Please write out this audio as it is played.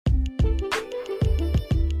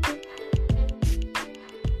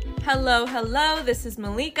Hello, hello, this is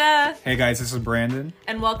Malika. Hey guys, this is Brandon.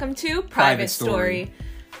 And welcome to Private Story,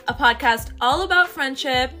 a podcast all about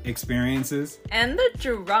friendship, experiences, and the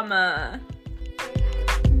drama.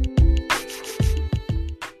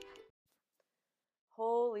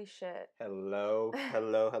 Holy shit. Hello,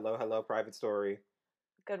 Private Story.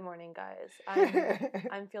 Good morning, guys.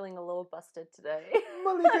 I'm feeling a little busted today.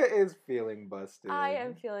 Malika is feeling busted. I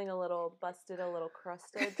am feeling a little busted, a little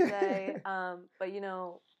crusted today. But you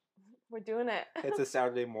know, we're doing it. It's a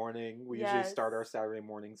Saturday morning. We usually start our Saturday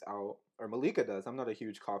mornings out, or Malika does. I'm not a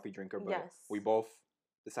huge coffee drinker, but we both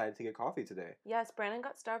decided to get coffee today. Yes, Brandon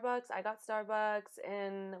got Starbucks, I got Starbucks,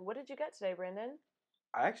 and what did you get today, Brandon?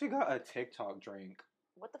 I actually got a TikTok drink.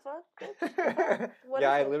 What the fuck?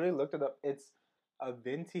 I literally looked it up. It's a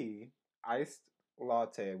venti iced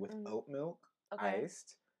latte with oat milk,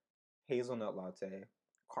 iced, hazelnut latte,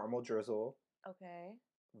 caramel drizzle,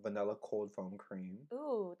 vanilla cold foam cream.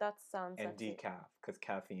 Ooh, that sounds and sexy. Decaf, because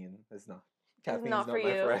caffeine is not for my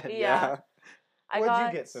you. friend. Yeah. What'd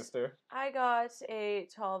you get, sister? I got a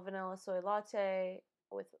tall vanilla soy latte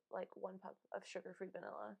with like 1 cup of sugar-free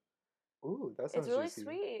vanilla. Ooh, that sounds It's really juicy.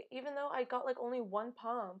 sweet, even though I got like only 1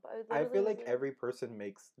 pump. I feel like every person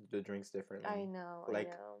makes the drinks differently. I know.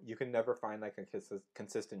 You can never find like a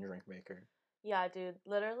consistent drink maker. Yeah, dude.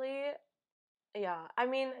 Literally, yeah. I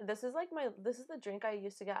mean, this is the drink I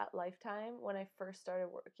used to get at Lifetime when I first started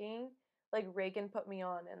working. Like, Reagan put me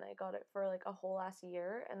on, and I got it for like a whole ass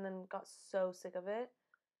year, and then got so sick of it.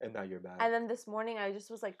 And now you're back. And then this morning, I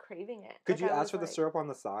just was like craving it. Could you ask for the syrup on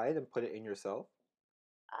the side and put it in yourself?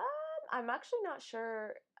 I'm actually not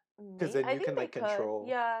sure. Because then you can like control.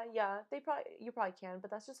 Yeah. You probably can,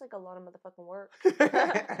 but that's just like a lot of motherfucking work.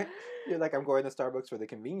 You're like, I'm going to Starbucks for the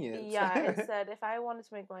convenience. Yeah, it said if I wanted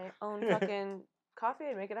to make my own fucking coffee,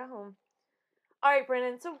 I'd make it at home. All right,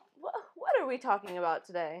 Brandon. So what are we talking about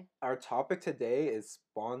today? Our topic today is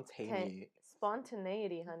spontaneity.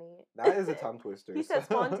 Spontaneity, honey. That is a tongue twister. He said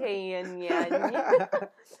spontaneity.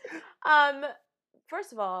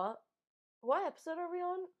 First of all, what episode are we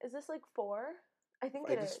on? Is this like 4? I think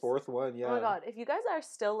it is. It's 4th one, yeah. Oh my god, if you guys are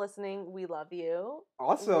still listening, we love you.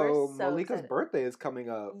 Also, Malika's birthday is coming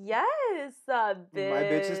up. Yes, bitch. My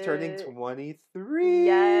bitch is turning 23.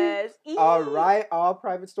 Yes. All right, all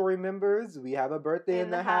Private Story members, we have a birthday in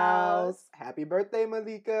the house. Happy birthday,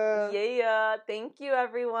 Malika. Yeah, thank you,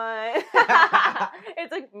 everyone.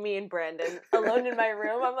 It's like me and Brandon alone in my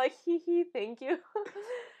room. I'm like, hee, thank you.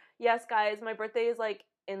 Yes, guys, my birthday is like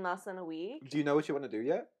in less than a week. Do you know what you want to do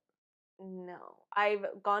yet? No. I've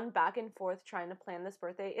gone back and forth trying to plan this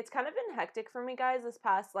birthday. It's kind of been hectic for me, guys, this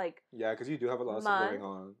past like Yeah, because you do have a lot of stuff going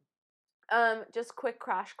on. Just quick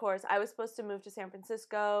crash course. I was supposed to move to San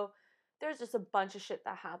Francisco. There's just a bunch of shit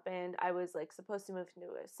that happened. I was like supposed to move into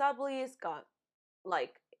a sublease, got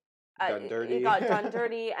like done dirty. It got done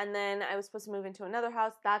dirty, and then I was supposed to move into another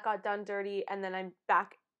house that got done dirty, and then I'm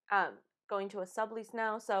back going to a sublease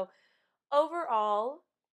now. So overall,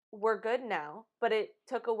 we're good now, but it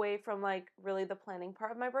took away from like really the planning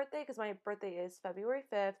part of my birthday, because my birthday is February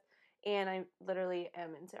 5th and I literally am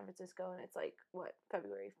in San Francisco, and it's like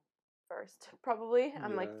February 1st probably.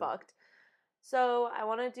 I'm like fucked. So I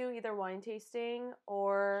want to do either wine tasting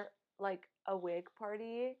or like a wig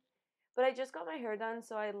party. But I just got my hair done,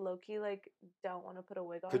 so I low-key, like, don't want to put a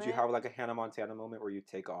wig on it. Could you have, like, a Hannah Montana moment where you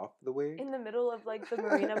take off the wig? In the middle of, like, the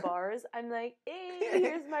Marina bars, I'm like, hey,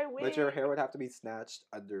 here's my wig. But your hair would have to be snatched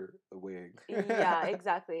under the wig. Yeah,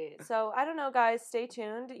 exactly. So, I don't know, guys. Stay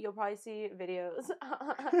tuned. You'll probably see videos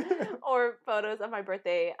or photos of my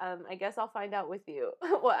birthday. I guess I'll find out with you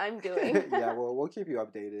what I'm doing. Yeah, well, we'll keep you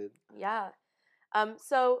updated. Yeah.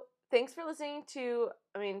 So... thanks for listening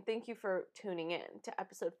thank you for tuning in to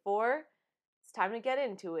episode 4. It's time to get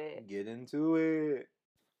into it.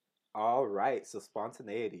 All right, so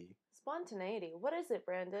spontaneity. Spontaneity. What is it,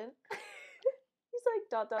 Brandon? He's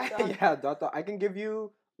like ... Yeah, ... I can give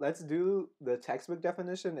you, let's do the textbook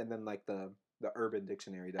definition and then like the Urban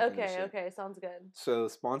Dictionary definition. Okay, sounds good. So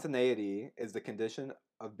spontaneity is the condition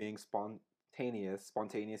of being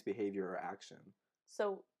spontaneous behavior or action.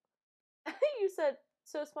 So you said...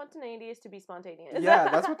 So spontaneity is to be spontaneous. Yeah,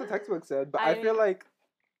 that's what the textbook said. But I feel like...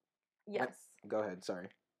 Yes. Go ahead, sorry.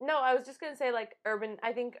 No, I was just going to say, like, Urban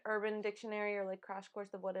Dictionary or, like, crash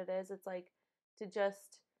course of what it is. It's, like, to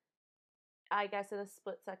just, I guess, in a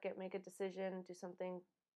split second, make a decision, do something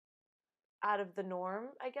out of the norm,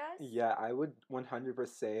 I guess. Yeah, I would 100%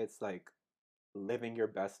 say it's, like, living your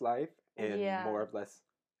best life and more or less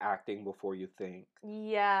acting before you think.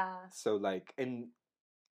 Yeah. So, like, and...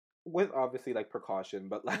 with obviously like precaution,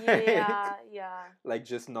 but like like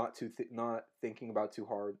just not thinking about too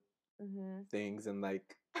hard things and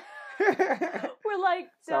like We're like,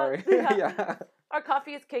 sorry. Yeah. Our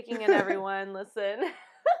coffee is kicking in, everyone. Listen.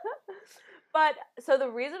 But so the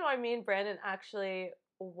reason why me and Brandon actually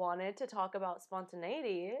wanted to talk about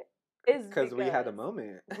spontaneity is because we had a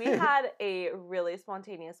moment. We had a really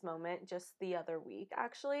spontaneous moment just the other week,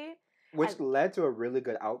 actually. Which led to a really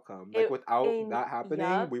good outcome. Like, without that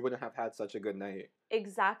happening, we wouldn't have had such a good night.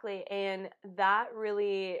 Exactly. And that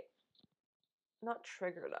really, not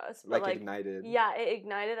triggered us, but like ignited. Yeah, it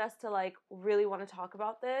ignited us to like really want to talk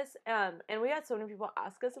about this. And we had so many people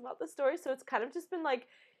ask us about the story, so it's kind of just been like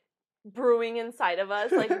brewing inside of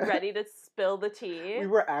us, like ready to spill the tea. We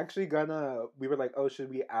were actually we were like, oh, should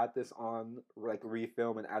we add this on, like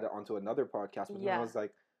refilm and add it onto another podcast? But then I was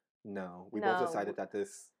like, no. We both decided that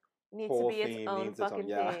this needs to be its own fucking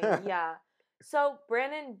thing. Yeah. So,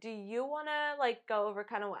 Brandon, do you want to like go over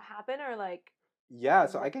kind of what happened, or like? Yeah,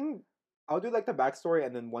 so I'll do like the backstory,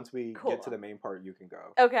 and then once we get to the main part, you can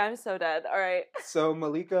go. Okay, I'm so dead. All right. So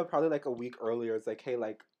Malika, probably like a week earlier, is like, hey,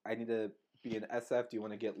 like I need to be in SF. Do you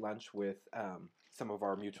want to get lunch with some of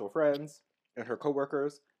our mutual friends and her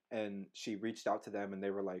coworkers? And she reached out to them, and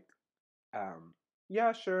they were like,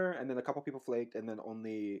 yeah, sure. And then a couple people flaked, and then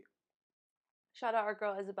only. Shout out our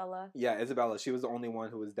girl Isabella. Yeah, Isabella. She was the only one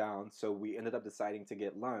who was down. So we ended up deciding to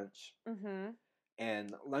get lunch. Mm-hmm.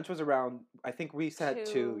 And lunch was around, I think we said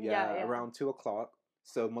 2, around 2 o'clock.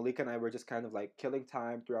 So Malika and I were just kind of like killing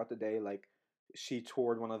time throughout the day. Like, she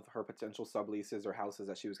toured one of her potential subleases or houses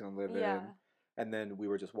that she was going to live in. And then we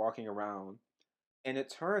were just walking around. And it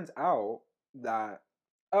turns out that,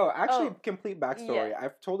 complete backstory. Yeah. I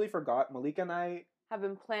totally forgot. Malika and I have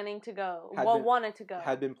been planning to go. Wanted to go.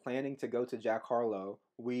 Had been planning to go to Jack Harlow.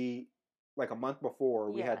 We, like a month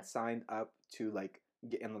before, we had signed up to like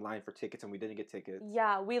get in the line for tickets, and we didn't get tickets.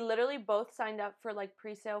 Yeah, we literally both signed up for like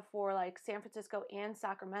pre-sale for like San Francisco and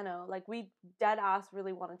Sacramento. Like, we dead ass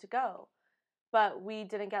really wanted to go, but we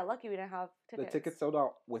didn't get lucky. We didn't have tickets. The tickets sold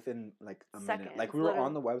out within like a minute. Like, we were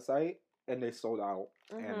on the website and they sold out,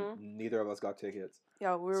 and neither of us got tickets.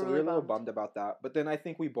 Yeah, we were a little bummed about that. But then I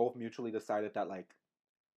think we both mutually decided that like,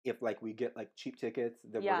 if like we get like cheap tickets,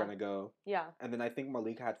 then we're gonna go. Yeah. And then I think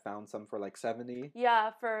Malika had found some for like $70. Yeah,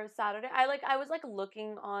 for Saturday. I was like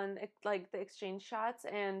looking on like the exchange chats,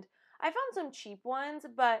 and I found some cheap ones,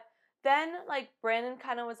 but then like Brandon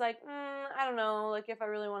kind of was like, I don't know, like if I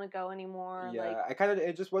really want to go anymore. Yeah, like,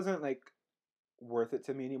 it just wasn't like worth it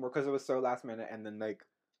to me anymore because it was so last minute, and then like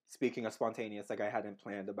speaking of spontaneous, like I hadn't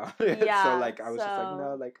planned about it. Yeah. So like I was just like,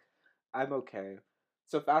 no, like I'm okay.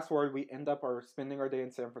 So fast forward, we end up spending our day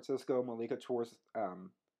in San Francisco. Malika tours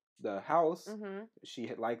the house. Mm-hmm. She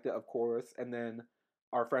had liked it, of course. And then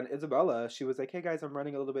our friend Isabella, she was like, hey guys, I'm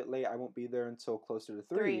running a little bit late. I won't be there until closer to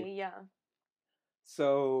 3. 3, yeah.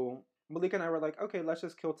 So Malika and I were like, okay, let's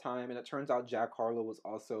just kill time. And it turns out Jack Harlow was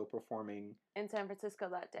also performing in San Francisco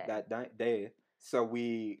that day. That day. So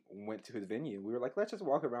we went to his venue. We were like, let's just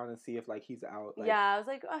walk around and see if like he's out. Like, yeah, I was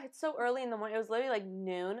like, oh, it's so early in the morning. It was literally like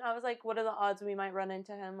noon. I was like, what are the odds we might run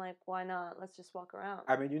into him? Like, why not? Let's just walk around.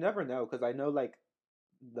 I mean, you never know, because I know like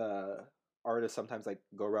the artists sometimes like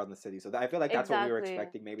go around the city. So I feel like that's what we were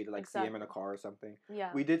expecting, maybe to like see him in a car or something. Yeah.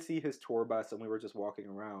 We did see his tour bus, and we were just walking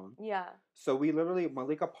around. Yeah. So we literally,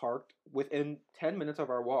 Malika parked. Within 10 minutes of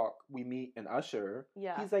our walk, we meet an usher.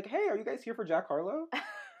 Yeah. He's like, hey, are you guys here for Jack Harlow?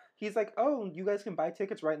 He's like, oh, you guys can buy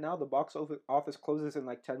tickets right now. The box office closes in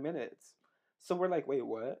like 10 minutes. So we're like, wait,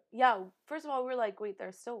 what? Yeah, first of all, we're like, wait,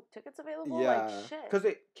 there's still tickets available? Yeah. Like, shit. Because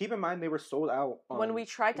keep in mind, they were sold out. When we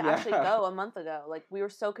tried to actually go a month ago. Like, we were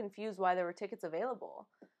so confused why there were tickets available.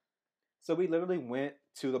 So we literally went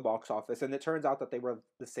to the box office, and it turns out that they were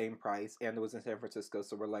the same price, and it was in San Francisco.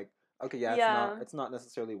 So we're like, okay, it's not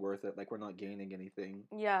necessarily worth it. Like, we're not gaining anything.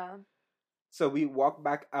 Yeah. So we walk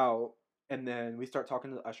back out. And then we start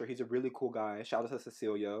talking to the usher. He's a really cool guy. Shout out to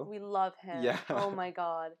Cecilio. We love him. Yeah. Oh my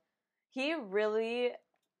god. He really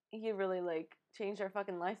like changed our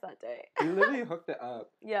fucking life that day. He literally hooked it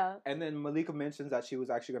up. Yeah. And then Malika mentions that she was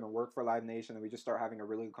actually going to work for Live Nation, and we just start having a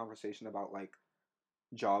really good conversation about like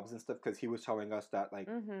jobs and stuff, because he was telling us that like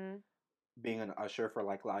being an usher for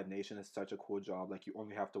like Live Nation is such a cool job. Like, you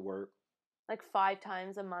only have to work like 5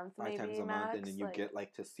 times a month, maybe 5 times a month, and then you get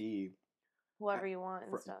like to see whoever you want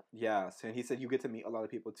and stuff. Yeah, so, and he said you get to meet a lot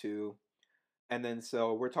of people too. And then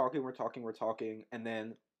so we're talking, and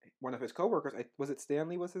then one of his coworkers, was it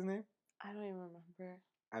Stanley? What's his name? I don't even remember.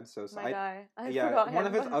 I'm so sorry. I forgot him. One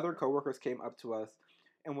of his other coworkers came up to us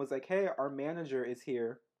and was like, "Hey, our manager is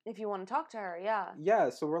here. If you want to talk to her, yeah."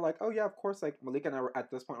 Yeah, so we're like, "Oh yeah, of course." Like, Malika and I were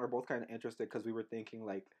at this point, we're both kind of interested, because we were thinking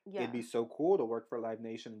like it'd be so cool to work for Live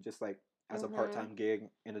Nation just like as a part-time gig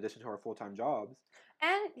in addition to our full-time jobs.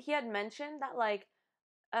 And he had mentioned that like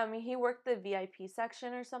he worked the VIP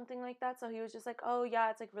section or something like that. So he was just like, oh yeah,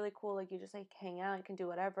 it's like really cool. Like you just like hang out, you can do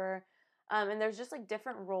whatever. And there's just like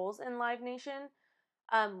different roles in Live Nation.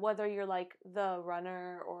 Whether you're like the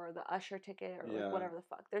runner or the usher ticket or like whatever the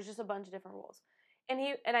fuck. There's just a bunch of different roles.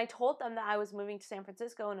 And I told them that I was moving to San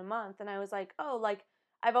Francisco in a month, and I was like, oh, like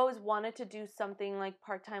I've always wanted to do something like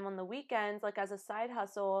part time on the weekends, like as a side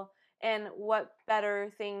hustle. And what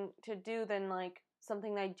better thing to do than like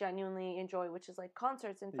something that I genuinely enjoy, which is like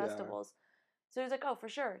concerts and festivals. So he was like, oh, for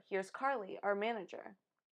sure. Here's Carly, our manager.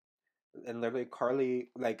 And literally, Carly,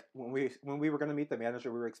 like when we were gonna meet the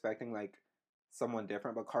manager, we were expecting like someone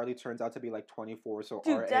different, but Carly turns out to be like 24, so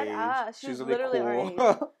Dude, our dead age. ass. She's really literally cool.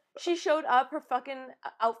 our age. She showed up. Her fucking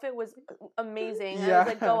outfit was amazing. Yeah. I was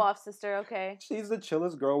like, go off, sister. Okay. She's the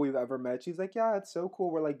chillest girl we've ever met. She's like, yeah, it's so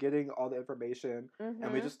cool. We're like getting all the information.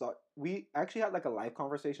 And we just thought, we actually had like a live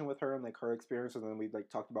conversation with her and like her experiences. And then we like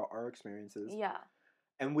talked about our experiences. Yeah.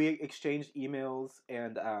 And we exchanged emails.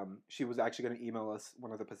 And she was actually going to email us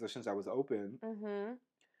one of the positions that was open.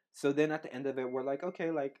 So then at the end of it, we're like,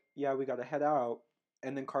 okay, like, yeah, we got to head out.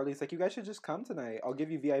 And then Carly's like, you guys should just come tonight. I'll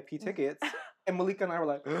give you VIP tickets. And Malika and I were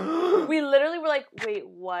like, we literally were like, wait,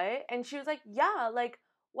 what? And she was like, yeah, like,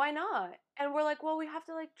 why not? And we're like, well, we have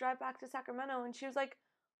to like drive back to Sacramento. And she was like,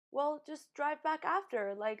 well, just drive back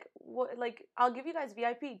after. Like, what? Like, I'll give you guys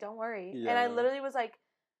VIP. Don't worry. Yeah. And I literally was like,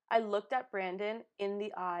 I looked at Brandon in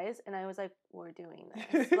the eyes, and I was like, we're doing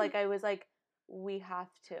this. Like, I was like, we have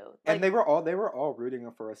to. Like, and they were all rooting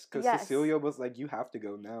for us because Cecilia was like, you have to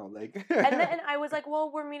go now. Like, and then I was like, well,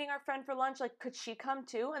 we're meeting our friend for lunch. Like, could she come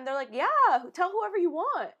too? And they're like, yeah, tell whoever you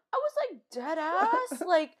want. I was like, dead ass.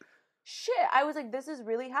 Like, shit. I was like, this is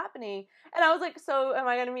really happening. And I was like, so am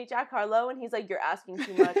I gonna meet Jack Harlow? And he's like, you're asking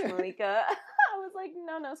too much, Malika. I was like,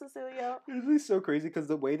 no, Cecilia. It was so crazy because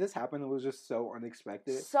the way this happened was just so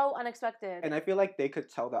unexpected. So unexpected. And I feel like they could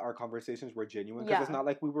tell that our conversations were genuine because it's not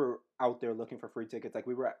like we were out there looking for free tickets. Like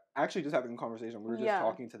we were actually just having a conversation. We were just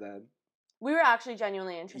talking to them. We were actually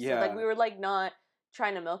genuinely interested. Yeah. Like we were like not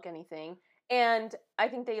trying to milk anything. And I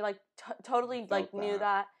think they like totally like knew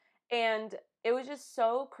that. And it was just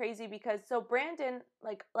so crazy because so Brandon,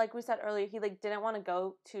 like we said earlier, he like didn't want to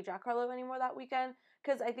go to Jack Harlow anymore that weekend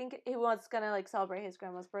because I think he was gonna like celebrate his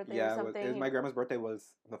grandma's birthday or something. My grandma's birthday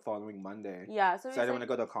was the following Monday. Yeah, so I didn't want to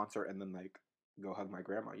go to a concert and then like go hug my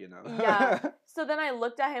grandma, you know. Yeah. So then I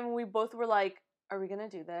looked at him and we both were like, are we gonna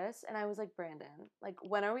do this? And I was like, Brandon, like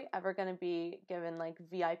when are we ever gonna be given like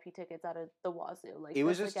VIP tickets out of the wazoo? Like it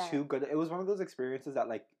was just too good. It was one of those experiences that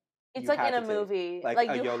like it's like in a movie, like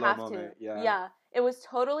a YOLO have moment. To. Yeah, it was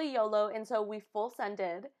totally YOLO, and so we full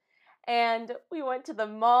sended, and we went to the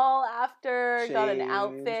mall after, got an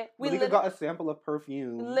outfit. We got a sample of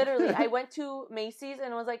perfume. Literally, I went to Macy's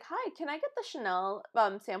and was like, "Hi, can I get the Chanel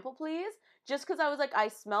sample, please?" Just because I was like, I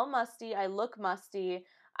smell musty, I look musty.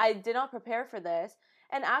 I did not prepare for this,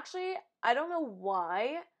 and actually, I don't know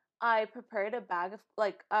why. I prepared a bag of,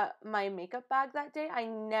 like, my makeup bag that day. I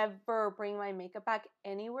never bring my makeup bag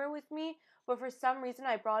anywhere with me, but for some reason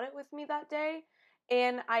I brought it with me that day,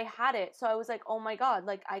 and I had it. So I was like, oh my god,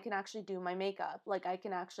 like, I can actually do my makeup. Like, I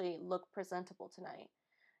can actually look presentable tonight.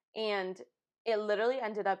 And it literally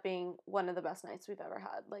ended up being one of the best nights we've ever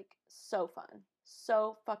had. Like, so fun.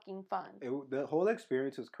 So fucking fun. The whole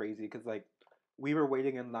experience was crazy because, like, we were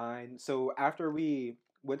waiting in line. So after we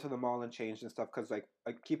went to the mall and changed and stuff because like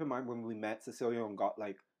keep in mind when we met Cecilia and got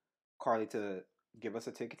like Carly to give us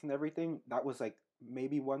the tickets and everything, that was like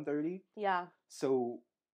maybe 1:30. Yeah. So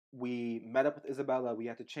we met up with Isabella. We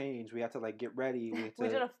had to change. We had to like get ready. We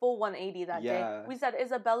did a full 180 that day. We said,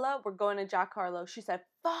 Isabella, we're going to Jack Harlow. She said,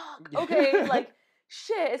 fuck. Okay, like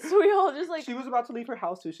shit. So we all just like. She was about to leave her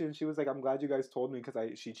house too soon. She was like, I'm glad you guys told me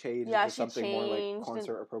because she changed into something more like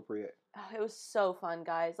concert appropriate. It was so fun,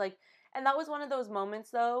 guys. Like. And that was one of those moments,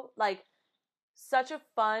 though, like, such a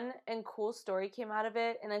fun and cool story came out of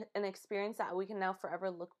it and an experience that we can now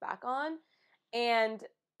forever look back on. And,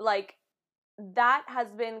 like, that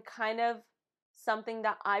has been kind of something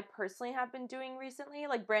that I personally have been doing recently.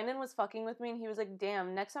 Like, Brandon was fucking with me, and he was like,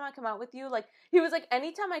 damn, next time I come out with you, like, he was like,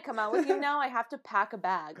 anytime I come out with you now, I have to pack a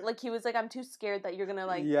bag. Like, he was like, I'm too scared that you're gonna,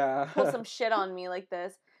 like, pull some shit on me like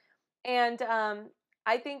this. And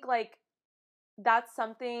I think, like, that's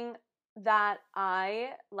something that I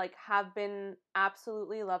like have been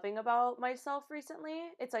absolutely loving about myself recently.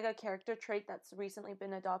 It's like a character trait that's recently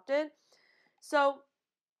been adopted. So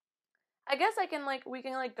I guess we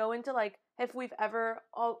can like go into like if we've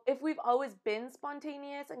always been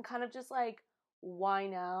spontaneous and kind of just like why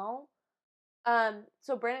now?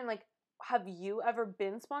 So Brandon, like, have you ever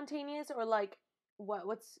been spontaneous or like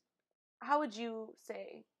how would you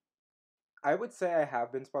say? I would say I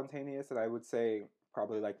have been spontaneous, and I would say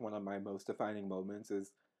probably like one of my most defining moments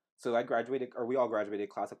is so I graduated, or we all graduated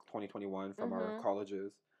class of 2021 from our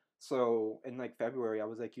colleges. So in like February, I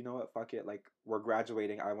was like, you know what, fuck it, like we're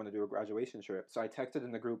graduating. I want to do a graduation trip. So I texted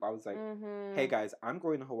in the group. I was like, hey guys, I'm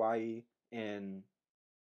going to Hawaii in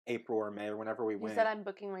April or May or whenever we went. You said I'm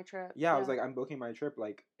booking my trip. Yeah, I was like, I'm booking my trip.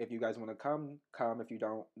 Like, if you guys want to come, come. If you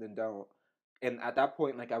don't, then don't. And at that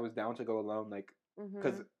point, like, I was down to go alone. Like,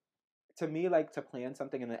 because to me, like, to plan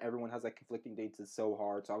something and then everyone has like conflicting dates is so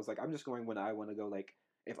hard. So I was like, I'm just going when I want to go. Like,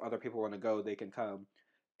 if other people want to go, they can come.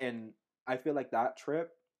 And I feel like that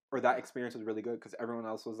trip or that experience was really good because everyone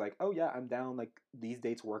else was like, oh yeah, I'm down. Like, these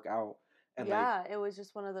dates work out. And yeah, like, it was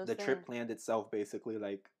just one of those the things. trip planned itself basically.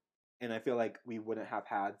 Like, and I feel like we wouldn't have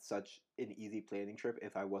had such an easy planning trip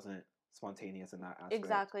if I wasn't spontaneous in that aspect.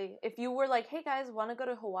 Exactly. If you were like, hey guys, want to go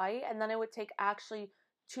to Hawaii? And then it would take actually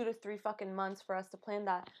 2 to 3 fucking months for us to plan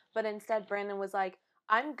that. But instead, Brandon was like,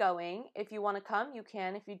 I'm going. If you want to come, you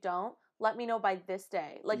can. If you don't, let me know by this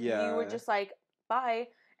day. Like, you were just like, bye.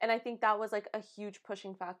 And I think that was like a huge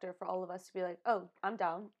pushing factor for all of us to be like, oh, I'm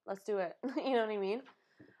down. Let's do it. You know what I mean?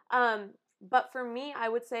 But for me, I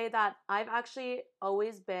would say that I've actually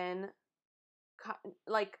always been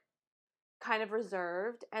like kind of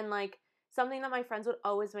reserved, and like something that my friends would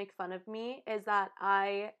always make fun of me is that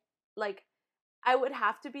I would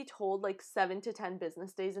have to be told like 7 to 10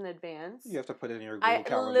 business days in advance. You have to put it in your Google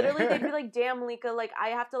calendar. Literally, they'd be like, damn, Malika, like I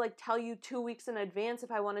have to like tell you 2 weeks in advance if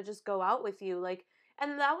I want to just go out with you. Like,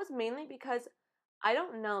 and that was mainly because I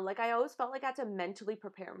don't know, like I always felt like I had to mentally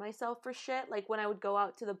prepare myself for shit. Like when I would go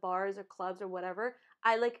out to the bars or clubs or whatever,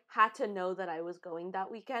 I like had to know that I was going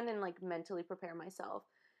that weekend and like mentally prepare myself.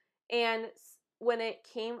 And when it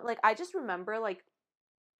came, like I just remember like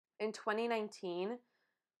in 2019,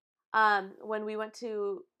 when we went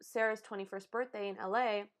to Sarah's 21st birthday in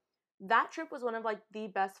LA, that trip was one of like the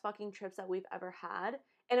best fucking trips that we've ever had.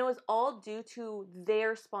 And it was all due to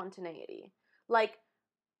their spontaneity. Like,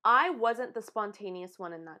 I wasn't the spontaneous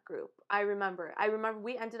one in that group. I remember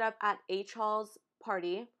we ended up at H Hall's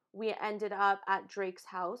party. We ended up at Drake's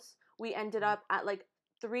house. We ended up at like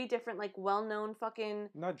 3 different like well-known fucking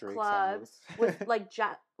clubs with like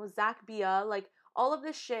with Zach Bia, like all of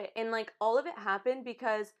this shit, and like all of it happened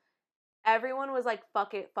because everyone was like,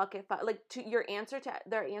 fuck it, fuck it, fuck. Like, to their answer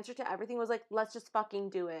to everything was like, let's just fucking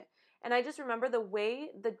do it. And I just remember the way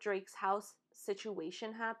the Drake's house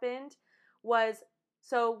situation happened was,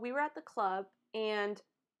 so we were at the club and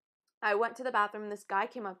I went to the bathroom and this guy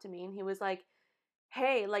came up to me and he was like,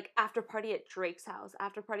 hey, like after party at Drake's house,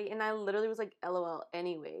 after party. And I literally was like, LOL,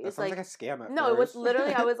 anyways. That sounds like a scam at no, first. It was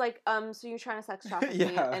literally, I was like, so you're trying to sex traffic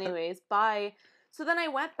me, anyways, bye. So then I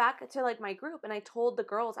went back to like my group and I told the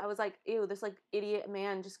girls, I was like, ew, this like idiot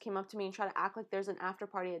man just came up to me and tried to act like there's an after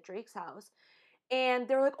party at Drake's house. And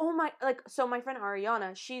they were like, oh my, like, so my friend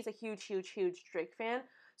Ariana, she's a huge, huge, huge Drake fan.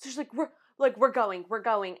 So she's like, we're going.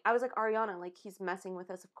 I was like, Ariana, like, he's messing with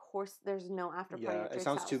us. Of course, there's no after party at Drake's it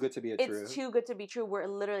sounds house. too good to be true. It's too good to be true. We're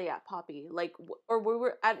literally at Poppy, like, or we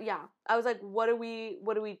were at, yeah. I was like, what do we,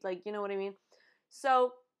 like, you know what I mean?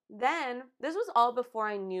 So then, this was all before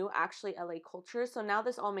I knew actually LA culture. So now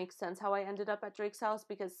this all makes sense how I ended up at Drake's house,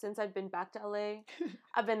 because since I've been back to LA,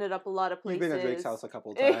 I've ended up a lot of places. You've been at Drake's house a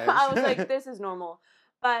couple times. I was like, this is normal.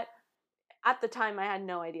 But at the time, I had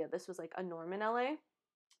no idea this was like a norm in LA.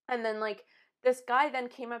 And then like this guy then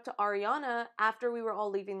came up to Ariana after we were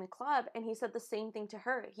all leaving the club, and he said the same thing to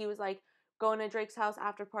her. He was like, going to Drake's house,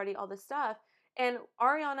 after party, all this stuff. And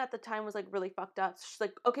Ariana at the time was like really fucked up. So she's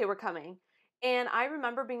like, okay, we're coming. And I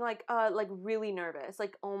remember being like really nervous.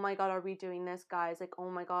 Like, oh my God, are we doing this, guys? Like, oh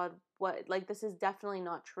my God, what? Like, this is definitely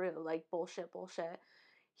not true. Like, bullshit.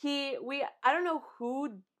 I don't know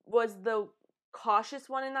who was the cautious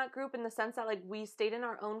one in that group, in the sense that like we stayed in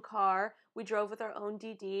our own car, we drove with our own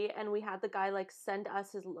DD, and we had the guy like send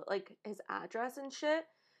us his address and shit,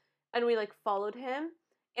 and we like followed him.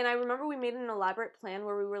 And I remember we made an elaborate plan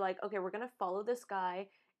where we were like, okay, we're gonna follow this guy,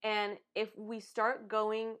 and if we start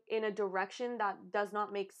going in a direction that does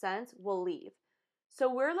not make sense, we'll leave. So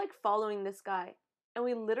we're like following this guy, and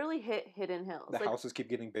we literally hit Hidden Hills. The houses keep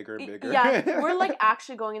getting bigger and bigger. Yeah, we're like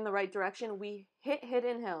actually going in the right direction. We hit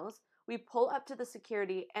Hidden Hills. We pull up to the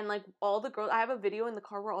security, and like all the girls, I have a video in the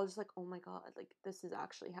car, we're all just like, oh my God, like this is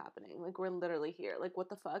actually happening. Like, we're literally here. Like, what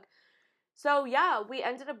the fuck? So yeah, we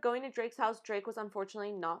ended up going to Drake's house. Drake was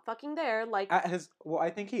unfortunately not fucking there. Like, at his, well, I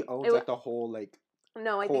think he owns like the whole like.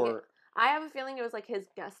 No, I have a feeling it was like his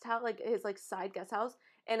guest house, like his like side guest house,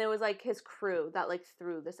 and it was like his crew that like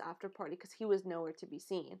threw this after party, because he was nowhere to be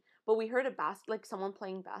seen. But we heard like someone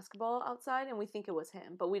playing basketball outside, and we think it was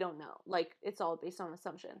him, but we don't know. Like, it's all based on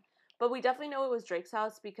assumption. But we definitely know it was Drake's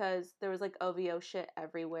house because there was like OVO shit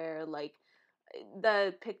everywhere. Like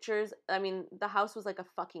the pictures, I mean, the house was like a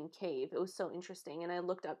fucking cave. It was so interesting. And I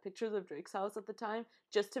looked up pictures of Drake's house at the time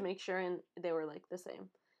just to make sure, and they were like the same.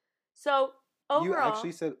 So overall, you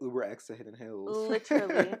actually said Uber X to Hidden Hills.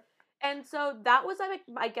 Literally. And so that was,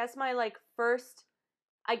 I guess, my like first,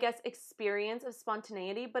 I guess, experience of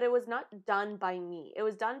spontaneity, but it was not done by me. It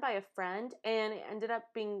was done by a friend, and it ended up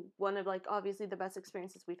being one of like obviously the best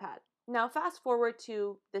experiences we've had. Now fast forward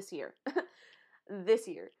to this year. This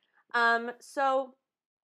year. So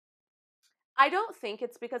I don't think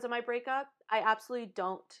it's because of my breakup. I absolutely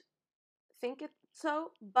don't think it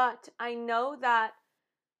so, but I know that.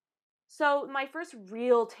 So my first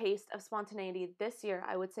real taste of spontaneity this year,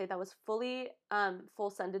 I would say that was fully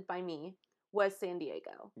full-sended by me, was San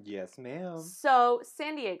Diego. Yes, ma'am. So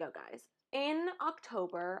San Diego, guys. In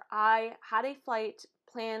October, I had a flight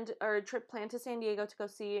planned, or a trip planned to San Diego to go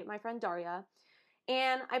see my friend Daria.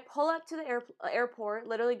 And I pull up to the airport,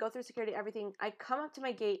 literally go through security, everything. I come up to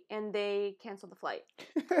my gate and they cancel the flight.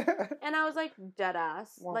 And I was like, dead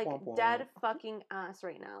ass. Womp, Like, womp, womp. dead fucking ass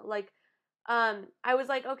right now. Like, I was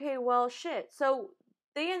like, okay, well, shit. So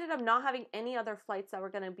they ended up not having any other flights that were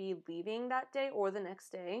going to be leaving that day or the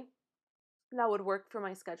next day that would work for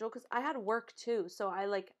my schedule, because I had work too. So I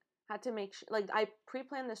like had to make like I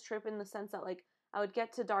pre-planned this trip in the sense that like I would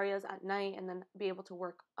get to Daria's at night and then be able to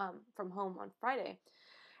work from home on Friday.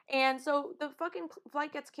 And so the fucking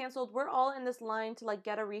flight gets canceled. We're all in this line to like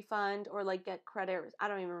get a refund or like get credit. Or I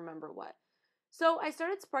don't even remember what. So I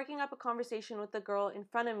started sparking up a conversation with the girl in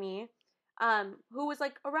front of me, who was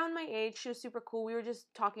like around my age. She was super cool. We were just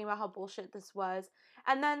talking about how bullshit this was.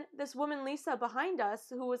 And then this woman, Lisa, behind us,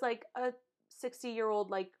 who was like a 60-year-old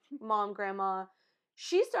like mom, grandma,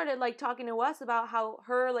 she started like talking to us about how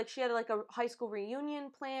her, like, she had like a high school reunion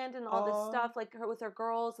planned and all this stuff, like her with her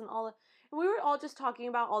girls and all. And we were all just talking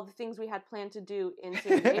about all the things we had planned to do in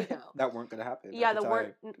San Diego that weren't gonna happen. Yeah, that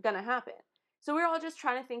weren't gonna happen. So we were all just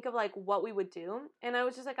trying to think of like what we would do. And I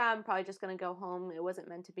was just like, I'm probably just gonna go home. It wasn't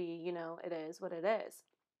meant to be, you know, it is what it is.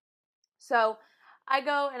 So I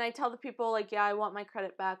go and I tell the people like, yeah, I want my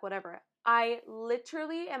credit back, whatever. I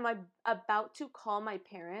literally am about to call my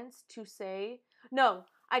parents to say, no,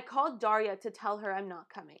 I called Daria to tell her I'm not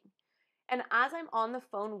coming. And as I'm on the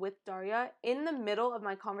phone with Daria, in the middle of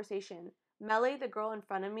my conversation, Mele, the girl in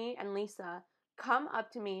front of me, and Lisa come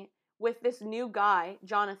up to me with this new guy,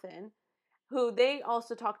 Jonathan, who they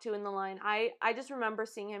also talked to in the line. I just remember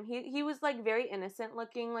seeing him. He was like very innocent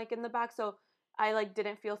looking, like in the back, so I like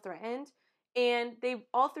didn't feel threatened. And they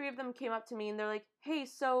all three of them came up to me and they're like, "Hey,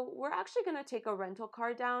 so we're actually gonna take a rental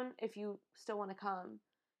car down if you still want to come."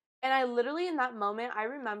 And I literally, in that moment, I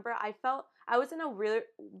remember I felt I was in a really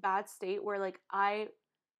bad state where like I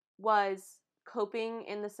was coping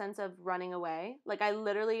in the sense of running away. Like I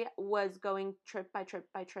literally was going trip by trip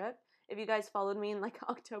by trip. If you guys followed me in like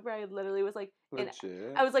October, I literally was like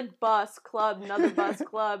I was like bus club, another bus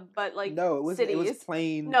club, but like no, it was cities. It was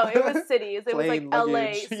plain. No, it was cities. It was like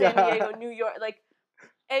luggage. LA, San Diego, New York. Like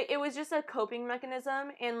it was just a coping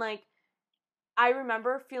mechanism, and like I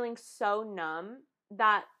remember feeling so numb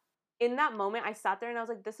that in that moment I sat there and I was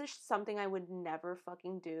like, this is something I would never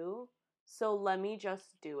fucking do. So let me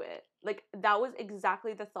just do it. Like that was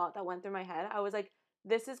exactly the thought that went through my head. I was like,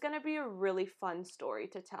 this is going to be a really fun story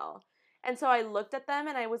to tell. And so I looked at them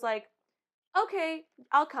and I was like, okay,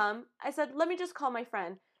 I'll come. I said, let me just call my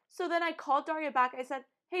friend. So then I called Daria back. I said,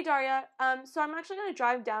 hey Daria, so I'm actually going to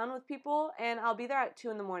drive down with people and I'll be there at 2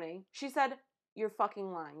 a.m. She said, you're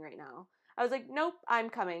fucking lying right now. I was like, nope, I'm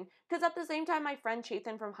coming. Because at the same time, my friend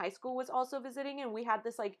Chetan from high school was also visiting, and we had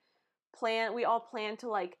this like plan. We all planned to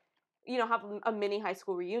like, you know, have a mini high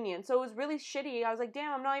school reunion. So it was really shitty. I was like,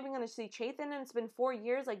 damn, I'm not even going to see Chetan, and it's been 4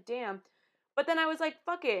 years. Like, damn. But then I was like,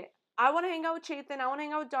 fuck it. I want to hang out with Chetan. I want to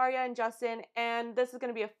hang out with Daria and Justin, and this is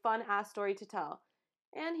going to be a fun ass story to tell.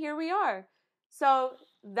 And here we are. So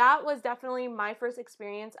that was definitely my first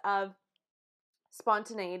experience of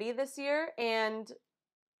spontaneity this year, and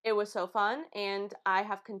it was so fun, and I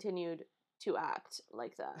have continued to act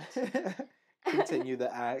like that. Continue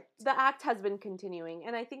the act. The act has been continuing,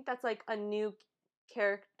 and I think that's like a new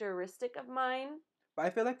characteristic of mine. But I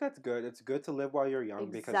feel like that's good. It's good to live while you're young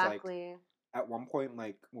because like at one point,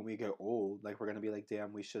 like when we get old, like we're gonna be like,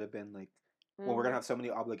 damn, we should have been like, well, we're gonna have so many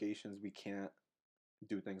obligations, we can't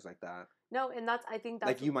do things like that. No, and I think that's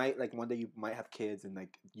like you might like one day you might have kids and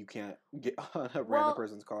like you can't get on a random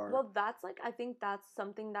person's car. Well, that's like I think that's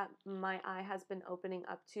something that my eye has been opening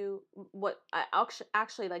up to. What I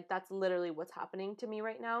actually like that's literally what's happening to me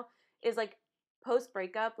right now is like post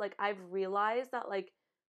breakup. Like I've realized that like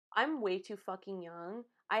I'm way too fucking young.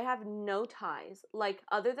 I have no ties. Like,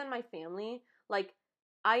 other than my family, like,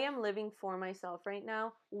 I am living for myself right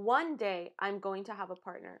now. One day, I'm going to have a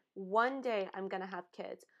partner. One day, I'm going to have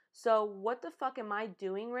kids. So, what the fuck am I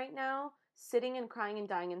doing right now? Sitting and crying and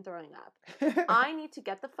dying and throwing up. I need to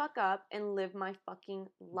get the fuck up and live my fucking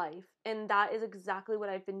life. And that is exactly what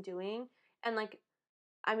I've been doing. And, like,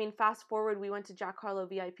 I mean, fast forward, we went to Jack Harlow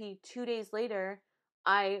VIP. 2 days later,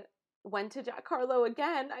 I went to Jack Harlow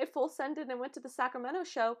again. I full sended and went to the Sacramento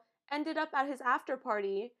show. Ended up at his after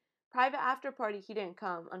party, private after party. He didn't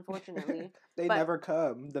come, unfortunately. They never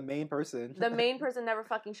come. The main person. The main person never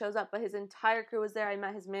fucking shows up, but his entire crew was there. I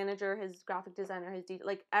met his manager, his graphic designer, his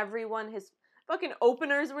like everyone. His fucking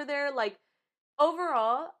openers were there. Like,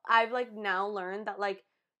 overall, I've like now learned that like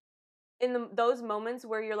in those moments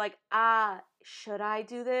where you're like, should I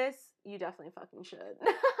do this? You definitely fucking should.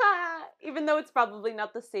 Even though it's probably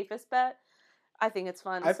not the safest bet, I think it's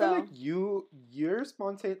fun. I feel like your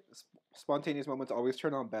spontaneous moments always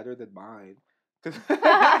turn out better than mine.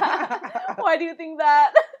 Why do you think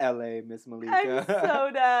that? LA, Miss Malika. I'm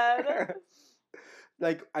so dead.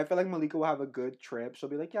 Like, I feel like Malika will have a good trip. She'll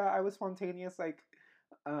be like, yeah, I was spontaneous, like,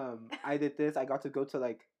 I did this. I got to go to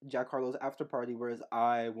like Jack Harlow's after party, whereas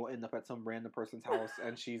I will end up at some random person's house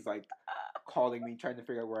and she's like calling me, trying to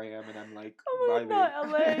figure out where I am, and I'm like, vibing. Not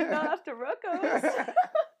LA, not after Rocco's.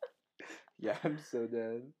 Yeah, I'm so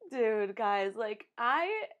dead. Dude, guys, like, I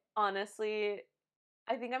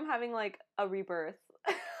think I'm having like a rebirth.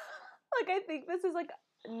 Like, I think this is like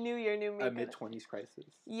new year, new me. A mid-20s crisis.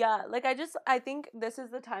 Yeah, like I think this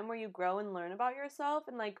is the time where you grow and learn about yourself,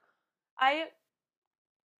 and like I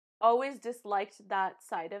always disliked that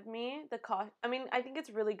side of me. I mean, I think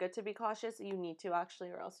it's really good to be cautious. You need to, actually,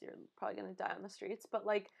 or else you're probably gonna die on the streets. But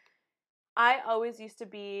like, I always used to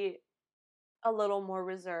be a little more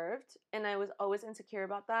reserved, and I was always insecure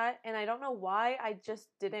about that. And I don't know why. I just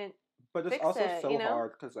didn't. But it's also so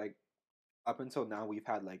hard because like up until now we've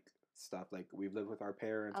had like stuff like we've lived with our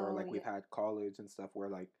parents or like we've had college and stuff where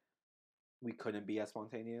like we couldn't be as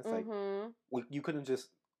spontaneous. Like you couldn't just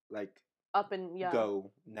like up and go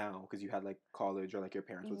now because you had like college or like your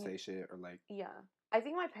parents would say shit or like I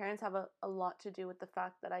think my parents have a lot to do with the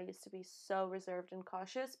fact that I used to be so reserved and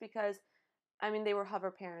cautious because I mean they were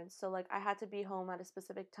hover parents, so like I had to be home at a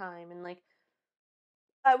specific time, and like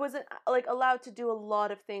I wasn't like allowed to do a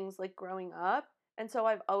lot of things like growing up, and so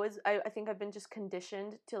I've always I think I've been just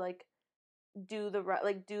conditioned to like do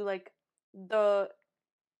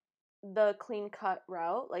the clean cut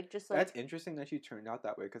route, like just like that's interesting that you turned out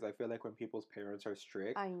that way because I feel like when people's parents are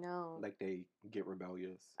strict, I know, like they get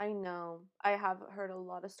rebellious. I know. I have heard a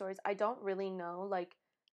lot of stories. I don't really know like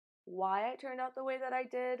why I turned out the way that I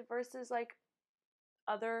did versus like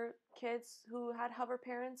other kids who had hover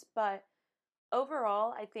parents, but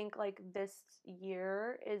overall I think like this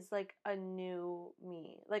year is like a new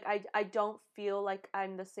me. Like I don't feel like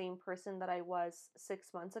I'm the same person that I was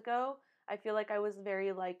 6 months ago. I feel like I was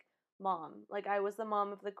very like mom. Like I was the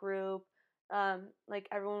mom of the group. Like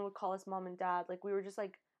everyone would call us mom and dad. Like we were just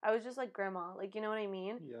like I was just like grandma. Like, you know what I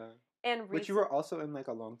mean? Yeah. And but you were also in like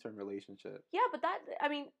a long-term relationship. Yeah, but that I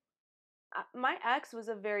mean, my ex was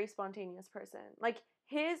a very spontaneous person. Like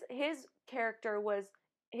his character was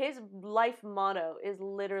his life motto is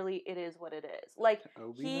literally it is what it is. Like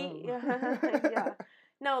yeah.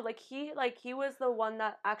 No, like he was the one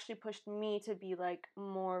that actually pushed me to be like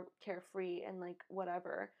more carefree and like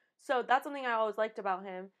whatever. So that's something I always liked about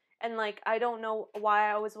him. And like I don't know why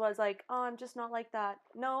I always was like, oh, I'm just not like that.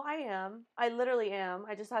 No, I am. I literally am.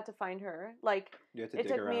 I just had to find her. Like it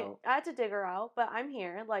took me. I had to dig her out, but I'm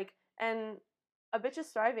here. Like, and a bitch is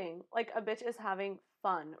thriving. Like a bitch is having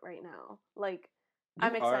fun right now. Like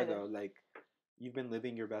I'm excited. Though, like you've been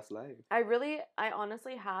living your best life. I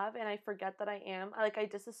honestly have, and I forget that I am. I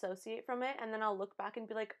disassociate from it, and then I'll look back and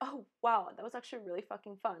be like, oh, wow, that was actually really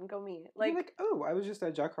fucking fun. Go me. Like, oh, I was just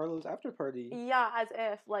at Jack Harlow's after party. Yeah, as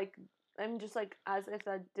if, like, I'm just, like, as if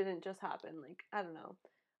that didn't just happen. Like, I don't know.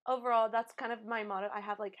 Overall, that's kind of my motto. I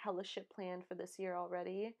have, like, hella shit planned for this year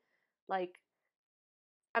already. Like,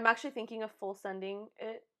 I'm actually thinking of full sending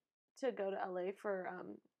it to go to LA for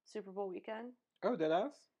Super Bowl weekend. Oh,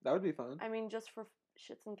 deadass? That would be fun. I mean, just for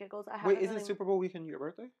shits and giggles. Wait, isn't Super Bowl weekend your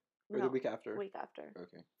birthday? Or the week after? Week after.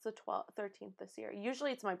 Okay. It's the 13th this year.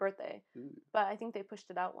 Usually it's my birthday. Ooh. But I think they pushed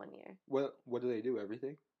it out 1 year. What do they do?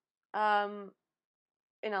 Everything?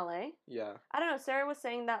 In LA? Yeah. I don't know. Sarah was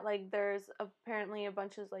saying that, like, there's apparently a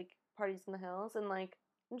bunch of, like, parties in the hills. And, like,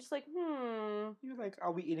 I'm just like, You're like,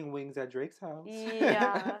 I'll be eating wings at Drake's house.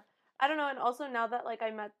 Yeah. I don't know. And also now that, like, I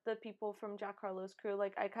met the people from Jack Harlow's crew,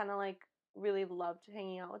 like, I kind of, like, really loved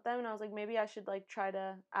hanging out with them, and I was like, maybe I should like try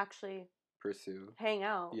to actually pursue, hang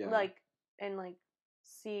out, like, and like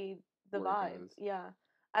see the vibe. Yeah,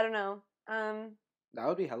 I don't know. That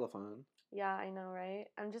would be hella fun. Yeah, I know, right?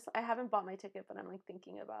 I haven't bought my ticket, but I'm like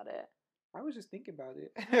thinking about it. I was just thinking about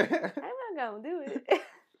it. I'm not gonna do it.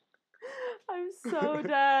 I'm so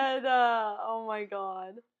dead. Oh my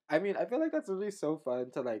god. I mean, I feel like that's really so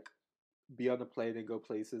fun to like be on a plane and go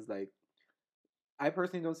places. Like, I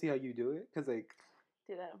personally don't see how you do it because like,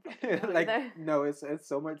 dude, I don't fucking know like either. no, it's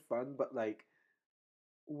so much fun. But like,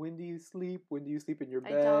 when do you sleep? When do you sleep in your I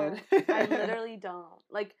bed? don't. I literally don't.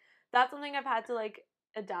 Like, that's something I've had to like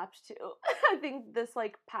adapt to. I think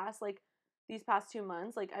these past 2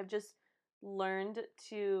 months, like I've just learned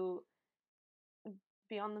to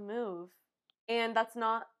be on the move. And that's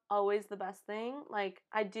not always the best thing. Like,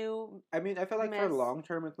 I do I mean, I feel like for long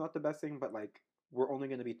term it's not the best thing, but like we're only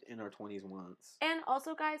gonna be in our 20s once. And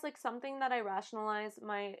also, guys, like something that I rationalize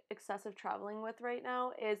my excessive traveling with right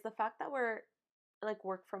now is the fact that we're like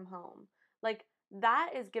work from home. Like,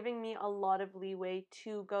 that is giving me a lot of leeway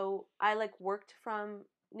to go. I like worked from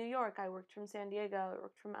New York, I worked from San Diego, I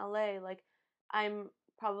worked from LA. Like, I'm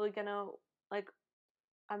probably gonna like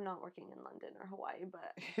I'm not working in London or Hawaii,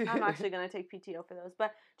 but I'm actually going to take PTO for those.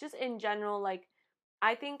 But just in general, like,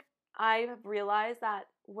 I think I have realized that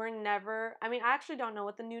we're never, I mean, I actually don't know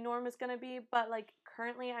what the new norm is going to be, but like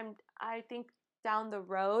currently I think down the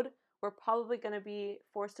road, we're probably going to be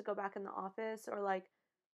forced to go back in the office or like,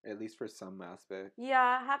 at least for some aspect.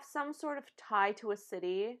 yeah, have some sort of tie to a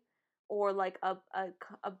city or like a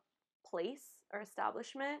place or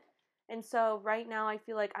establishment. And so right now I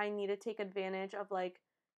feel like I need to take advantage of like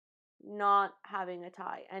not having a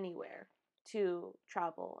tie anywhere to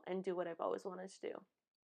travel and do what I've always wanted to do.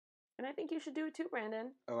 And I think you should do it too,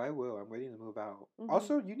 Brandon. Oh, I will. I'm waiting to move out. Mm-hmm.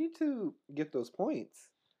 Also, you need to get those points.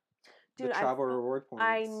 Dude, the travel reward points.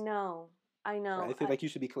 I know. I feel like you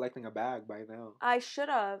should be collecting a bag by now. I should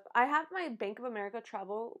have. I have my Bank of America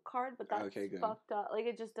travel card, but that's fucked up. Like,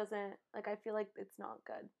 it just doesn't, like, I feel like it's not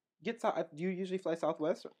good. Do you usually fly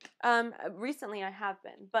Southwest? Recently I have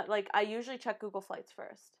been, but like I usually check Google Flights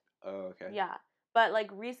first. Oh, okay. Yeah, but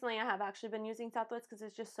like recently I have actually been using Southwest because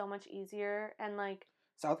it's just so much easier and like.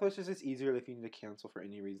 Southwest is just easier if you need to cancel for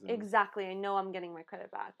any reason. Exactly, I know I'm getting my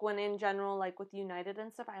credit back. When in general, like with United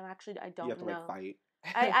and stuff, I don't know. You have to like fight.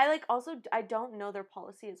 I like also I don't know their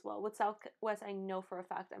policy as well. With Southwest, I know for a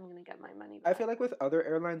fact I'm gonna get my money back. I feel like with other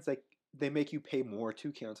airlines, like they make you pay more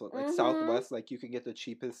to cancel it. Like Southwest, like you can get the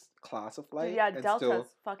cheapest class of flight. Dude, yeah, Delta's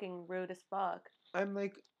fucking rude as fuck. I'm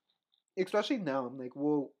like, especially now, I'm like,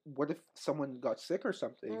 well, what if someone got sick or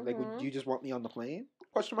something? Like, would you just want me on the plane?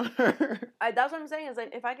 Question mark. That's what I'm saying. Is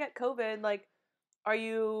like, if I get COVID, like, are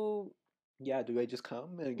you? Yeah. Do I just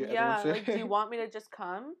come and get everyone sick? Like, do you want me to just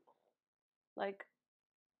come? Like,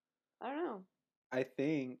 I don't know. I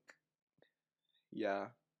think, yeah.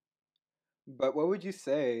 But what would you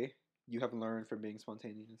say you have learned from being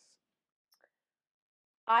spontaneous?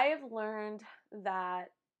 I have learned that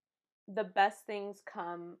the best things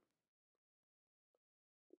come.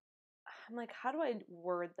 I'm like, how do I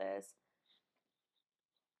word this?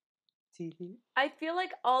 I feel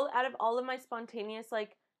like out of all of my spontaneous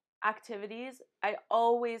like activities, I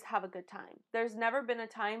always have a good time. There's never been a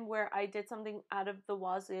time where I did something out of the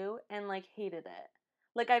wazoo and like hated it.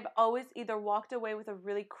 Like, I've always either walked away with a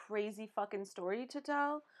really crazy fucking story to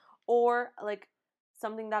tell or like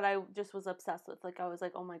something that I just was obsessed with. Like, I was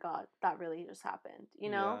like, oh my god, that really just happened,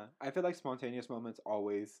 you know? Yeah, I feel like spontaneous moments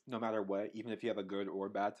always, no matter what, even if you have a good or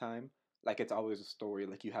bad time, like it's always a story.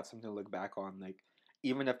 Like you have something to look back on. Like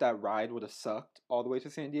even if that ride would have sucked all the way to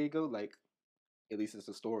San Diego, like at least it's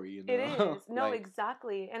a story, you know? It is. No, like,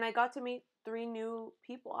 exactly. And I got to meet 3 new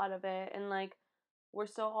people out of it, and like we're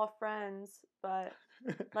still all friends, but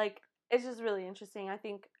like it's just really interesting. I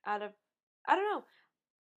think I don't know.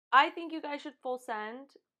 I think you guys should full send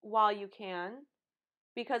while you can,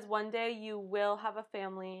 because one day you will have a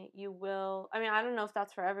family. You will. I mean, I don't know if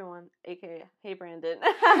that's for everyone. AKA, hey Brandon.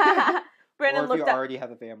 Brandon looked at. Already have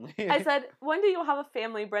a family. I said, one day you'll have a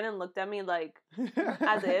family. Brandon looked at me like,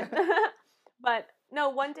 as if. But no,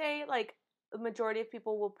 one day, like, the majority of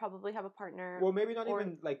people will probably have a partner. Well, maybe not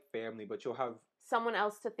even like family, but you'll have someone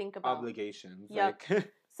else to think about. Obligations. Yep.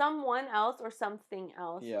 Like someone else or something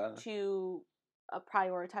else to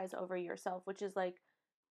prioritize over yourself, which is like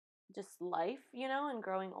just life, you know, and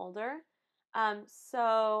growing older.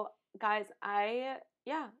 So guys,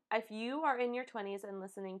 if you are in your 20s and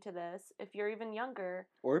listening to this, if you're even younger,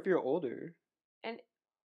 or if you're older, and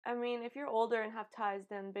I mean, if you're older and have ties,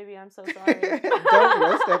 then baby, I'm so sorry. Don't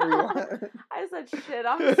roast everyone. I said shit.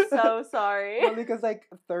 I'm so sorry. Malika's like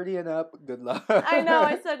 30 and up. Good luck. I know.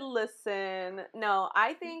 I said listen. No,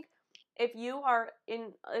 I think if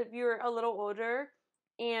you're a little older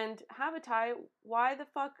and have a tie, why the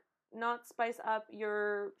fuck not spice up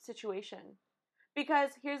your situation?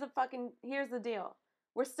 Because here's the deal.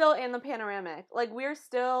 We're still in the panoramic. Like, we're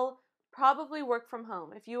still probably work from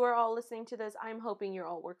home. If you are all listening to this, I'm hoping you're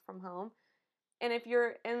all work from home. And if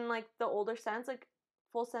you're in like the older sense, like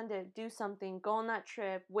full send it, do something, go on that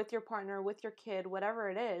trip with your partner, with your kid, whatever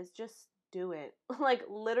it is, just do it. Like,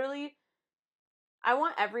 literally, I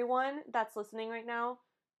want everyone that's listening right now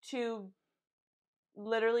to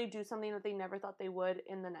literally do something that they never thought they would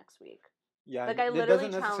in the next week. Yeah, like, I it literally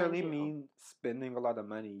doesn't necessarily challenge you. mean spending a lot of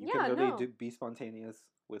money. You Yeah, can literally no. be spontaneous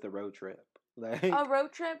with a road trip. Like A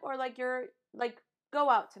road trip, or like you're like, go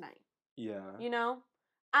out tonight. Yeah. You know?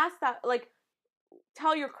 Ask that, like,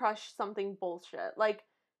 tell your crush something bullshit. Like,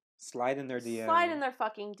 slide in their DMs. Slide in their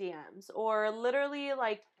fucking DMs. Or literally,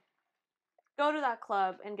 like, go to that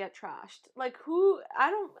club and get trashed. Like,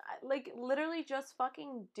 literally just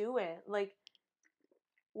fucking do it. Like,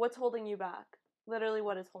 what's holding you back? Literally,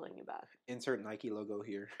 what is holding you back? Insert Nike logo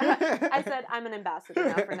here. I said I'm an ambassador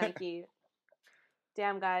now for Nike.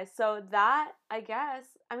 Damn, guys. So that, I guess,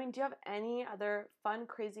 I mean, do you have any other fun,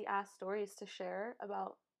 crazy ass stories to share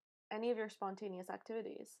about any of your spontaneous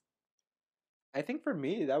activities? I think for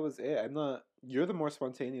me, that was it. You're the more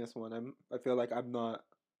spontaneous one. I feel like I'm not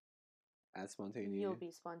as spontaneous. You'll be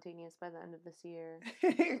spontaneous by the end of this year.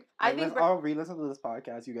 I'll re-listen to this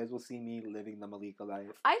podcast. You guys will see me living the Malika life.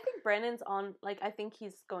 I think Brandon's on, like, I think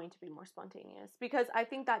he's going to be more spontaneous. Because I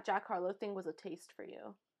think that Jack Harlow thing was a taste for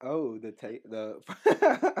you. Oh, the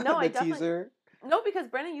no, the teaser? No, because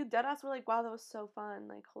Brandon, you deadass were like, wow, that was so fun.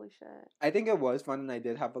 Like, holy shit. I think it was fun, and I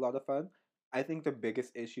did have a lot of fun. I think the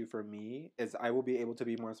biggest issue for me is I will be able to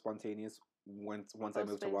be more spontaneous once I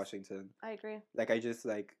move to Washington. I agree. Like, I just,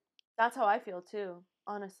 like... That's how I feel, too,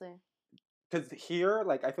 honestly. Because here,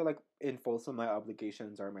 like, I feel like in Folsom, my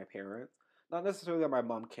obligations are my parents. Not necessarily that my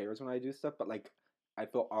mom cares when I do stuff, but, like, I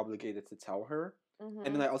feel obligated to tell her. Mm-hmm.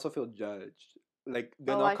 And then I also feel judged. Like,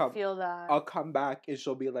 then I feel that. I'll come back and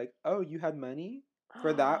she'll be like, oh, you had money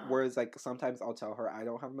for that? Whereas, like, sometimes I'll tell her I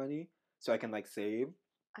don't have money so I can, like, save.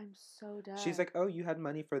 I'm so dead. She's like, oh, you had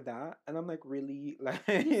money for that? And I'm like, really? Like,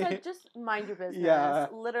 he's like, just mind your business. Yeah.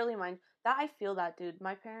 Literally mind. That, I feel that, dude.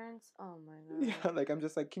 My parents, oh my god. Yeah, like, I'm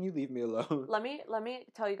just like, can you leave me alone? Let me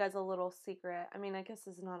tell you guys a little secret. I mean, I guess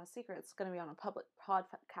this is not a secret. It's going to be on a public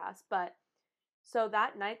podcast. But, so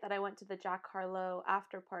that night that I went to the Jack Harlow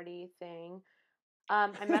after party thing,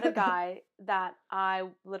 I met a guy that I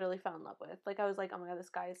literally fell in love with. Like, I was like, oh my god, this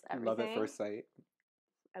guy's everything. Love at first sight.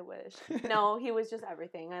 I wish. No, he was just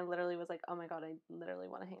everything. I literally was like, oh my god, I literally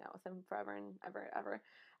want to hang out with him forever and ever.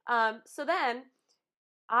 So then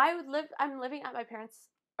I was living at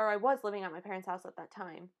my parents' house at that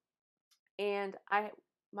time. And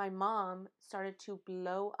my mom started to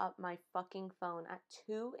blow up my fucking phone at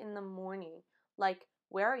 2 a.m. Like,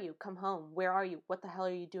 where are you? Come home. Where are you? What the hell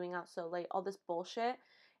are you doing out so late? All this bullshit.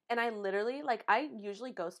 And I literally, like, I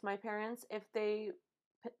usually ghost my parents if they,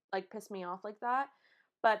 like, piss me off like that.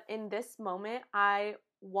 But in this moment, I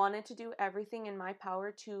wanted to do everything in my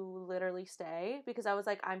power to literally stay because I was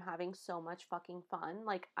like, I'm having so much fucking fun.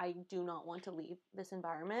 Like, I do not want to leave this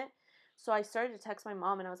environment. So I started to text my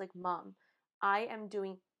mom and I was like, Mom, I am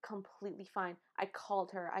doing completely fine. I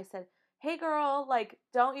called her. I said, hey girl, like,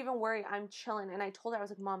 don't even worry. I'm chilling. And I told her, I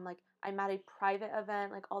was like, Mom, like, I'm at a private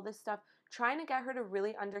event, like, all this stuff. Trying to get her to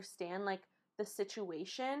really understand, like, the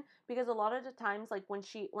situation, because a lot of the times, like,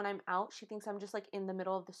 when I'm out, she thinks I'm just, like, in the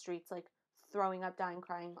middle of the streets, like, throwing up, dying,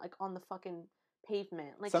 crying, like, on the fucking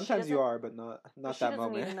pavement. Like, sometimes you are, but not that moment. She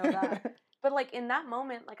doesn't even know that. But, like, in that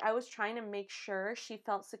moment, like, I was trying to make sure she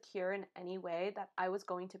felt secure in any way that I was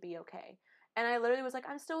going to be okay. And I literally was like,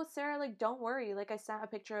 I'm still with Sarah, like, don't worry. Like, I sent a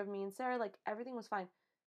picture of me and Sarah, like, everything was fine.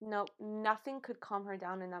 No, nothing could calm her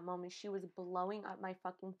down in that moment. She was blowing up my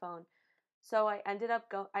fucking phone. So I ended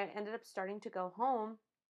up starting to go home,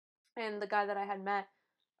 and the guy that I had met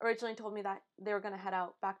originally told me that they were going to head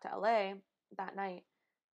out back to LA that night.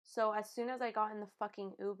 So as soon as I got in the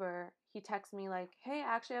fucking Uber, he texted me like, hey,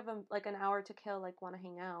 I actually have an hour to kill, like, want to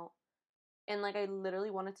hang out. And, like, I literally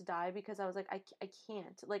wanted to die because I was like, I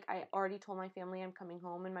can't. Like, I already told my family I'm coming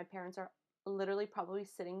home, and my parents are literally probably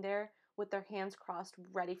sitting there with their hands crossed,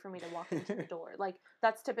 ready for me to walk into the door. Like,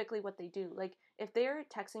 that's typically what they do. Like, if they're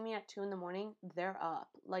texting me at 2 a.m, they're up.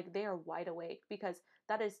 Like, they are wide awake because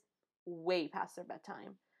that is way past their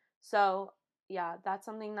bedtime. So, yeah, that's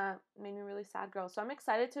something that made me really sad, girl. So I'm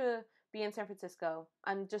excited to be in San Francisco.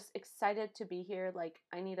 I'm just excited to be here. Like,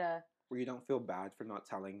 I need a... Where you don't feel bad for not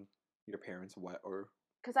telling your parents what or...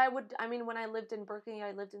 Because when I lived in Berkeley,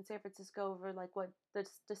 I lived in San Francisco over, like,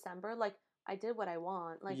 this December. Like, I did what I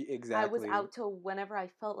want. Like, exactly. I was out till whenever I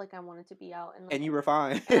felt like I wanted to be out. And you were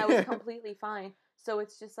fine. And I was completely fine. So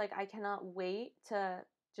it's just, like, I cannot wait to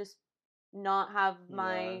just not have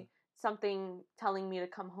my... something telling me to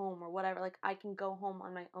come home or whatever. Like, I can go home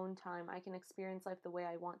on my own time. I can experience life the way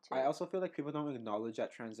I want to. I also feel like people don't acknowledge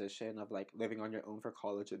that transition of, like, living on your own for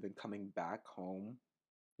college and then coming back home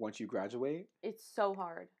once you graduate. It's so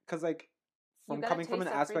hard. Because, like, coming from an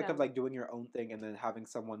aspect of, like, doing your own thing and then having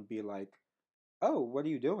someone be like, oh, what are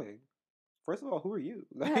you doing? First of all, who are you?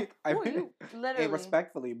 Like, who are you? Literally.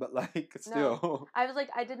 Respectfully, but, like, still. No. I was like,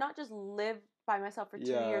 I did not just live by myself for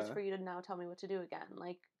 2 years for you to now tell me what to do again.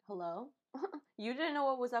 Like, hello? You didn't know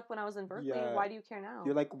what was up when I was in Berkeley. Yeah. Why do you care now?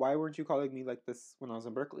 You're like, why weren't you calling me like this when I was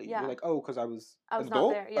in Berkeley? Yeah. You're like, oh, because I was not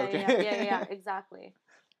there. Yeah, okay. yeah, exactly.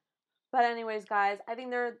 But anyways, guys, I think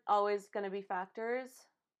there are always going to be factors.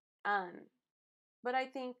 But I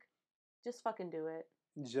think just fucking do it.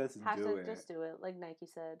 Just do it. Just do it, like Nike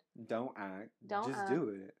said. Don't act. Just do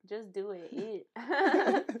it. Just do it.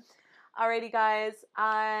 Alrighty, guys.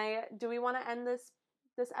 Do we want to end this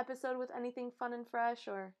episode with anything fun and fresh,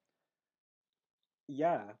 or?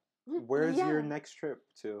 Yeah. Where's your next trip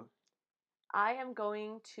to? I am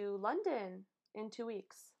going to London in 2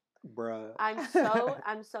 weeks. Bruh.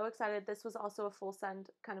 I'm so excited. This was also a full send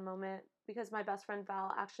kind of moment because my best friend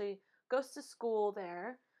Val actually goes to school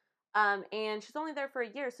there. And she's only there for a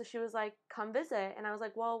year, so she was like, come visit. And I was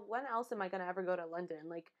like, well, when else am I going to ever go to London?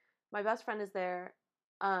 Like, my best friend is there.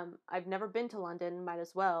 I've never been to London, might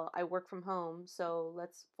as well. I work from home, so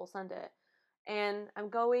let's full send it. And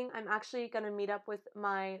I'm actually going to meet up with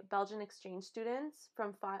my Belgian exchange students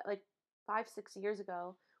from 5-6 years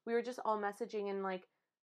ago. We were just all messaging, and like,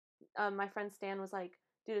 my friend Stan was like,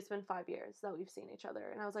 dude, it's been 5 years that we've seen each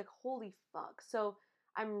other. And I was like, holy fuck. So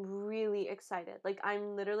I'm really excited. Like,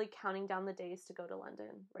 I'm literally counting down the days to go to London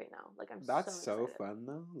right now. Like, That's so fun,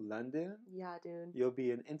 though. London? Yeah, dude. You'll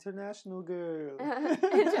be an international girl.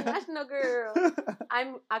 International girl.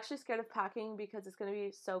 I'm actually scared of packing because it's going to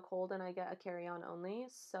be so cold and I get a carry-on only.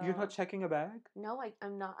 So you're not checking a bag? No,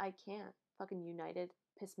 I'm not. I can't. Fucking United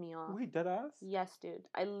pissed me off. Wait, deadass? Yes, dude.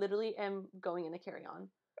 I literally am going in a carry-on.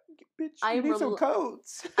 Bitch, you need some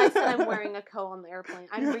coats. I said I'm wearing a coat on the airplane.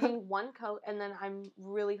 I'm bringing one coat, and then I'm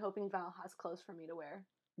really hoping Val has clothes for me to wear.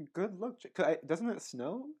 Good luck. Doesn't it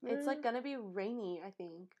snow there? It's like gonna be rainy, I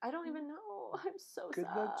think. I don't even know. I'm so sad. Good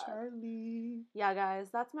luck, Charlie. Yeah, guys,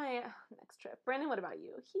 that's my next trip. Brandon, what about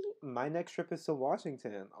you? My next trip is to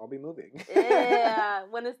Washington. I'll be moving. Yeah.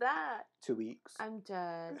 When is that? 2 weeks. I'm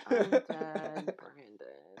dead, Brandon.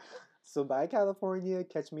 So bye, California.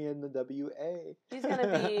 Catch me in the WA. He's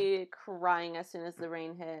gonna be crying as soon as the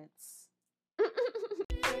rain hits.